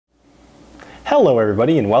Hello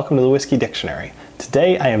everybody and welcome to the Whiskey Dictionary.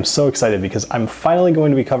 Today I am so excited because I'm finally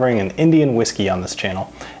going to be covering an Indian whiskey on this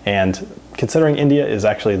channel, and considering India is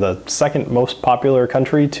actually the second most popular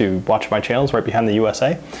country to watch my channels right behind the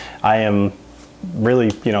USA, I am really,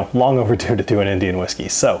 long overdue to do an Indian whiskey.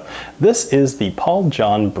 So this is the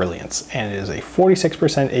John Brilliance, and it is a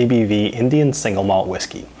 46% ABV Indian Single Malt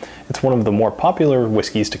Whisky. It's one of the more popular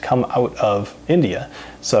whiskeys to come out of India,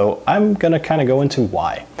 so I'm gonna kind of go into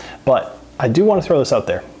why. But I do want to throw this out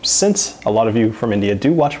there. Since a lot of you from India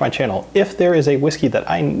do watch my channel, if there is a whiskey that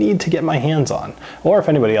I need to get my hands on, or if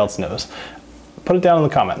anybody else knows, put it down in the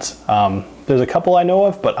comments. There's a couple I know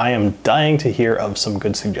of, but I am dying to hear of some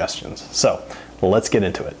good suggestions. So let's get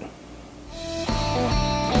into it.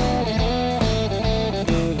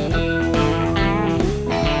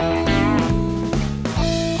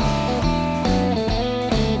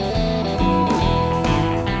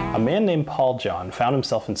 A man named Paul John found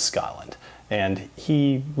himself in Scotland, and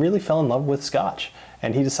he really fell in love with Scotch,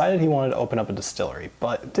 and he decided he wanted to open up a distillery,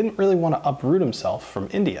 but didn't really want to uproot himself from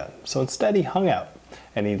India. So instead he hung out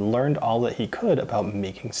and he learned all that he could about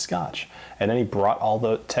making Scotch, and then he brought all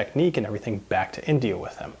the technique and everything back to India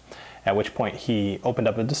with him, at which point he opened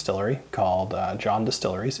up a distillery called John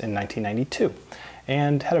Distilleries in 1992,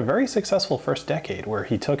 and had a very successful first decade where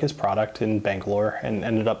he took his product in Bangalore and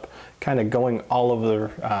ended up kind of going all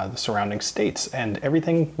over the surrounding states, and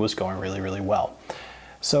everything was going really well.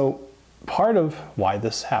 So part of why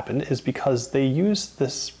this happened is because they used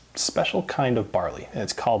this special kind of barley, and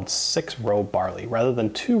it's called 6-row barley rather than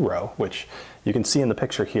 2-row, which you can see in the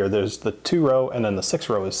picture here. There's the 2-row, and then the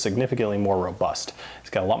 6-row is significantly more robust. It's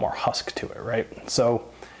got a lot more husk to it, right? So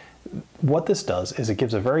what this does is it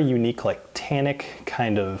gives a very unique, like, tannic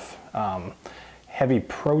kind of heavy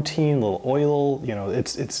protein, little oil.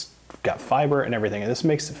 It's got fiber and everything, and this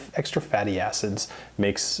makes extra fatty acids,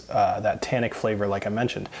 makes that tannic flavor, like I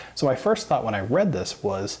mentioned. So my first thought when I read this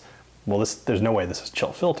was, well, there's no way this is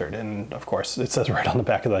chill filtered, and of course it says right on the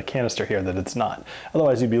back of the canister here that it's not.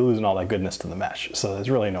 Otherwise you'd be losing all that goodness to the mash, so there's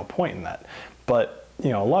really no point in that. But a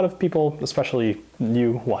lot of people, especially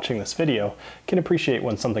you watching this video, can appreciate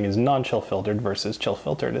when something is non-chill filtered versus chill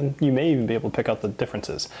filtered, and you may even be able to pick out the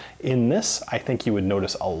differences. In this, I think you would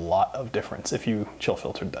notice a lot of difference if you chill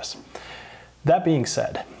filtered this. That being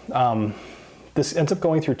said, this ends up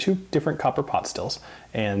going through 2 different copper pot stills,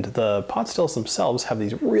 and the pot stills themselves have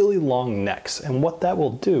these really long necks, and what that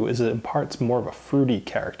will do is it imparts more of a fruity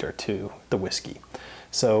character to the whiskey.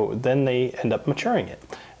 So then they end up maturing it.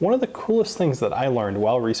 One of the coolest things that I learned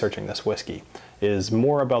while researching this whiskey is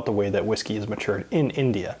more about the way that whiskey is matured in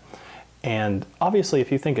India. And obviously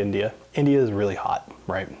if you think India is really hot,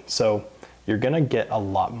 right? So you're gonna get a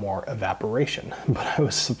lot more evaporation, but I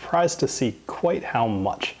was surprised to see quite how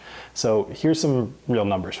much. So here's some real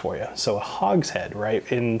numbers for you. So a hogshead, right,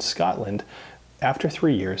 in Scotland, after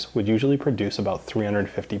 3 years would usually produce about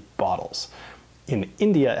 350 bottles. In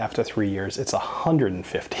India, after 3 years, it's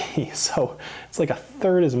 150. So it's like a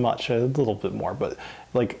third as much, a little bit more, but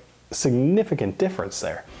like significant difference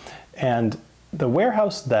there. And the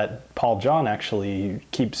warehouse that Paul John actually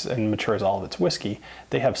keeps and matures all of its whiskey,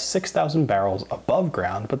 they have 6,000 barrels above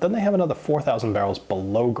ground, but then they have another 4,000 barrels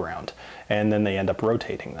below ground, and then they end up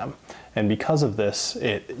rotating them. And because of this,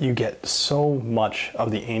 you get so much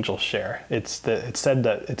of the angel share. It's said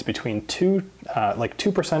that it's between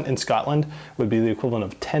 2% in Scotland would be the equivalent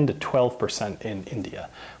of 10 to 12% in India,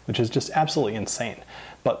 which is just absolutely insane.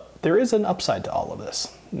 But there is an upside to all of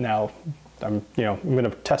this. Now, I'm going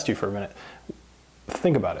to test you for a minute.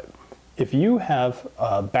 Think about it. If you have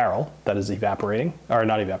a barrel that is evaporating, or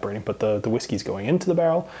not evaporating, but the whiskey's going into the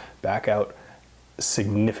barrel, back out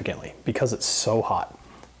significantly because it's so hot,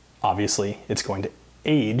 obviously it's going to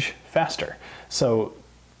age faster. So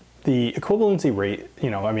the equivalency rate,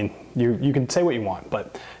 you can say what you want,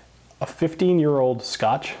 but a 15-year-old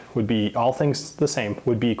Scotch would be, all things the same,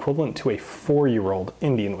 would be equivalent to a 4-year-old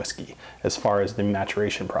Indian whiskey as far as the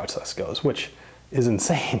maturation process goes, which is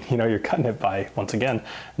insane. You're cutting it by, once again,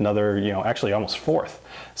 another, actually almost fourth.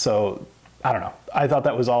 So I don't know. I thought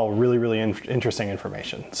that was all really interesting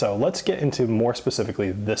information. So let's get into more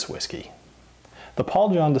specifically this whiskey. The Paul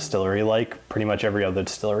John Distillery, like pretty much every other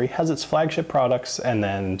distillery, has its flagship products and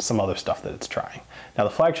then some other stuff that it's trying. Now the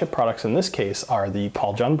flagship products in this case are the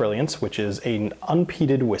Paul John Brilliance, which is an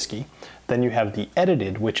unpeated whiskey. Then you have the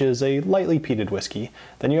edited, which is a lightly peated whiskey.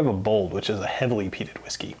 Then you have a bold, which is a heavily peated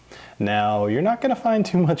whiskey. Now you're not going to find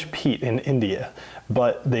too much peat in India,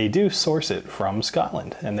 but they do source it from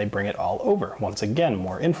Scotland and they bring it all over. Once again,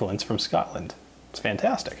 more influence from Scotland. It's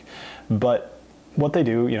fantastic. But what they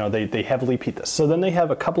do, they heavily peat this. So then they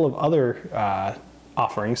have a couple of other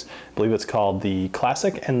offerings. I believe it's called the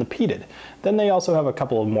Classic and the Peated. Then they also have a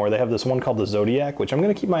couple of more. They have this one called the Zodiac, which I'm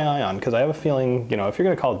going to keep my eye on because I have a feeling, you know, if you're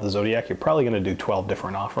going to call it the Zodiac, you're probably going to do 12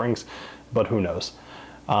 different offerings, but who knows.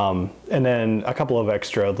 And then a couple of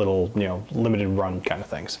extra little, you know, limited run kind of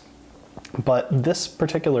things. But this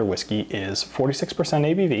particular whiskey is 46%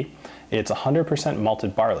 ABV. It's 100%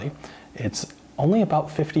 malted barley. It's only about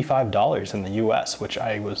 $55 in the US, which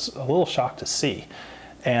I was a little shocked to see.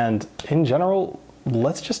 And in general,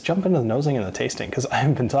 let's just jump into the nosing and the tasting because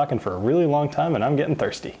I've been talking for a really long time and I'm getting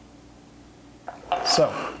thirsty.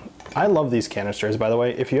 So, I love these canisters, by the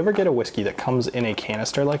way. If you ever get a whiskey that comes in a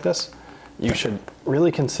canister like this, you should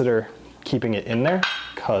really consider keeping it in there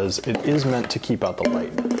because it is meant to keep out the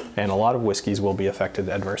light. And a lot of whiskeys will be affected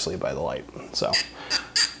adversely by the light. So,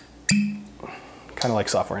 kind of like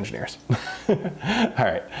software engineers. All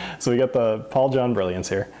right, so we got the John Brilliance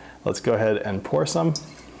here. Let's go ahead and pour some.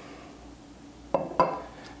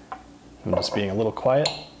 I'm just being a little quiet.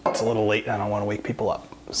 It's a little late and I don't want to wake people up.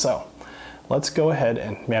 So let's go ahead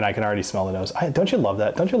and, man, I can already smell the nose. Don't you love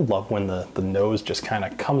that? Don't you love when the nose just kind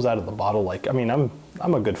of comes out of the bottle? Like, I mean, I'm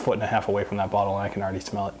a good 1.5 feet away from that bottle and I can already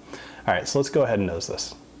smell it. All right, so let's go ahead and nose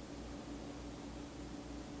this.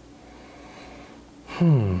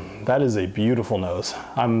 That is a beautiful nose.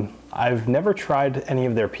 I've never tried any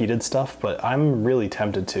of their peated stuff, but I'm really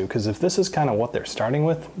tempted to, because if this is kind of what they're starting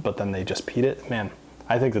with, but then they just peat it, man,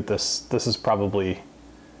 I think that this is probably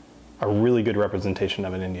a really good representation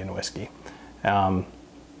of an Indian whiskey. Anyway,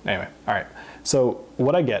 all right. So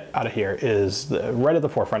what I get out of here is right at the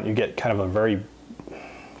forefront, you get kind of a very,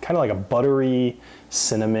 kind of like a buttery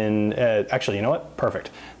cinnamon. Actually, you know what? Perfect.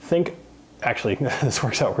 Actually, this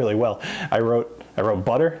works out really well. I wrote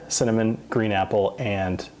butter, cinnamon, green apple,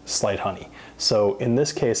 and slight honey. So in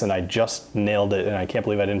this case, and I just nailed it, and I can't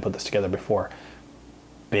believe I didn't put this together before,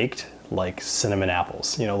 baked like cinnamon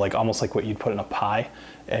apples, you know, like almost like what you'd put in a pie.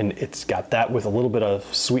 And it's got that with a little bit of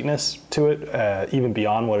sweetness to it, even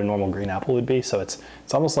beyond what a normal green apple would be. So it's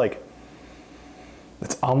almost like,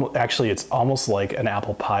 it's almost like an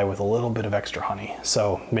apple pie with a little bit of extra honey.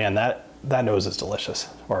 So man, that nose is delicious,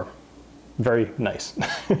 or very nice.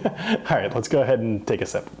 All right, let's go ahead and take a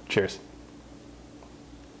sip. Cheers.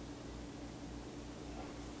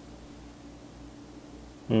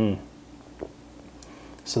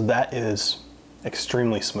 So that is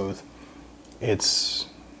extremely smooth. It's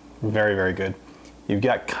very, very good. You've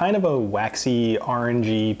got kind of a waxy,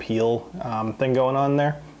 orangey peel thing going on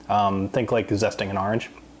there. Think like zesting an orange.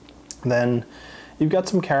 Then you've got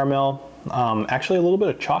some caramel, actually a little bit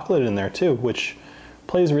of chocolate in there too, which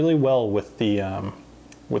plays really well with the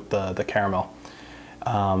caramel.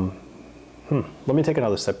 Let me take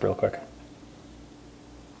another sip real quick.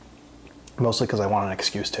 Mostly because I want an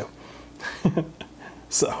excuse to.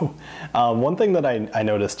 So, one thing that I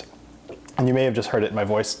noticed, and you may have just heard it in my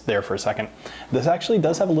voice there for a second, this actually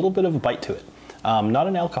does have a little bit of a bite to it. Not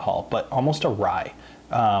an alcohol, but almost a rye.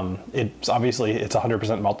 It's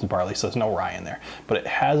 100% malted barley, so there's no rye in there, but it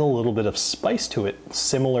has a little bit of spice to it,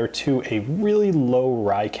 similar to a really low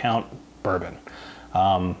rye count bourbon.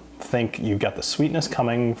 Think you've got the sweetness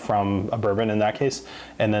coming from a bourbon in that case,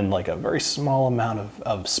 and then like a very small amount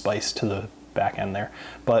of spice to the back end there.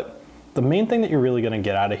 But the main thing that you're really going to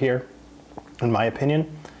get out of here, in my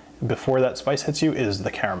opinion, before that spice hits you, is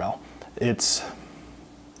the caramel.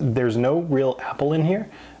 There's no real apple in here,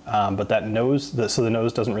 but that nose, so the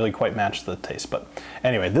nose doesn't really quite match the taste. But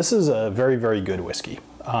anyway, this is a very, very good whiskey.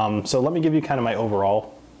 So let me give you kind of my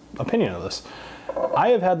overall opinion of this. I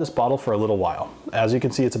have had this bottle for a little while. As you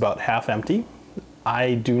can see, it's about half empty.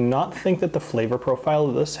 I do not think that the flavor profile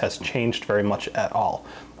of this has changed very much at all.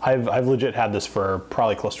 I've legit had this for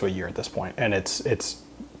probably close to a year at this point, and it's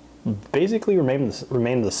basically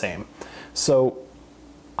remained the same. So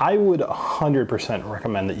I would 100%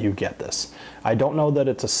 recommend that you get this. I don't know that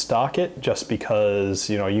it's a stock it, just because,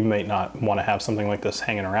 you know, you might not want to have something like this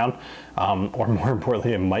hanging around, or more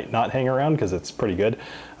importantly, it might not hang around because it's pretty good.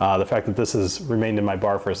 The fact that this has remained in my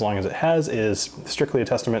bar for as long as it has is strictly a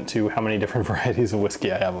testament to how many different varieties of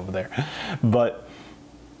whiskey I have over there. But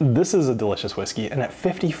this is a delicious whiskey, and at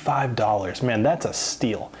 $55, man, that's a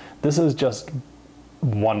steal. This is just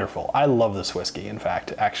wonderful. I love this whiskey, in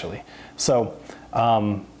fact, actually. So,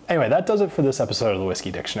 anyway, that does it for this episode of the Whiskey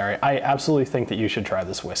Dictionary. I absolutely think that you should try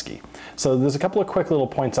this whiskey. So there's a couple of quick little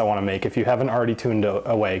points I want to make if you haven't already tuned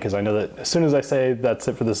away, because I know that as soon as I say that's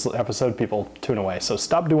it for this episode, people tune away. So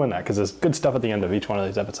stop doing that, because there's good stuff at the end of each one of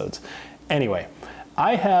these episodes. Anyway,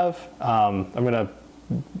 I have, I'm going to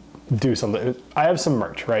do something. I have some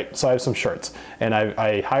merch, right? So I have some shirts, and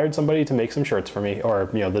I hired somebody to make some shirts for me, or,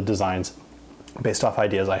 you know, the designs. based off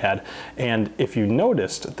ideas I had. And if you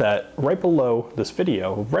noticed that right below this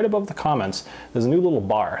video, right above the comments, there's a new little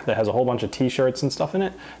bar that has a whole bunch of t-shirts and stuff in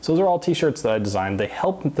it. So those are all t-shirts that I designed. They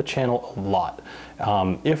help the channel a lot.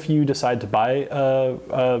 If you decide to buy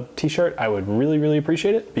a t-shirt, I would really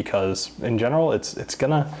appreciate it, because in general, it's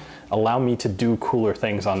gonna allow me to do cooler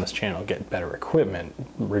things on this channel, get better equipment,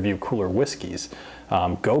 review cooler whiskeys,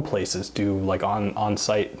 go places, do like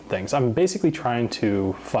on-site things. I'm basically trying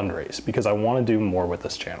to fundraise because I want to do more with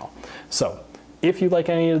this channel. So if you like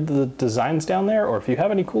any of the designs down there, or if you have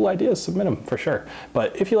any cool ideas, submit them for sure.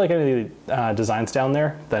 But if you like any of the designs down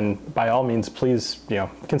there, then by all means, please,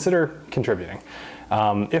 consider contributing.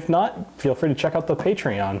 If not, feel free to check out the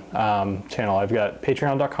Patreon channel. I've got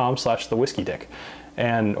patreon.com/thewhiskeydick.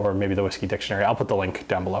 Or maybe the Whiskey Dictionary. I'll put the link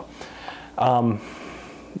down below.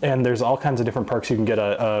 And there's all kinds of different perks. You can get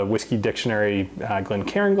a Whiskey Dictionary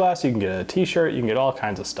Glencairn glass, you can get a t-shirt, you can get all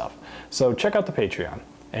kinds of stuff. So check out the Patreon.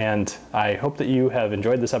 And I hope that you have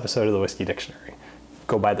enjoyed this episode of the Whiskey Dictionary.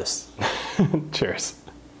 Go buy this. Cheers.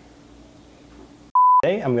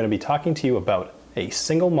 Today I'm going to be talking to you about a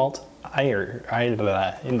single malt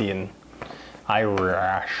Indian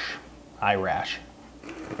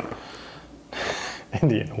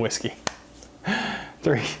Indian whiskey.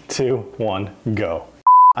 3, 2, 1, go.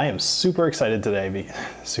 I am super excited today.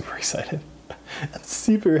 Super excited. I'm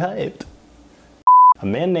super hyped. A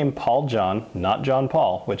man named Paul John, not John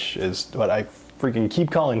Paul, which is what I freaking keep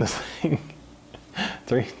calling this thing.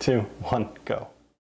 3, 2, 1, go.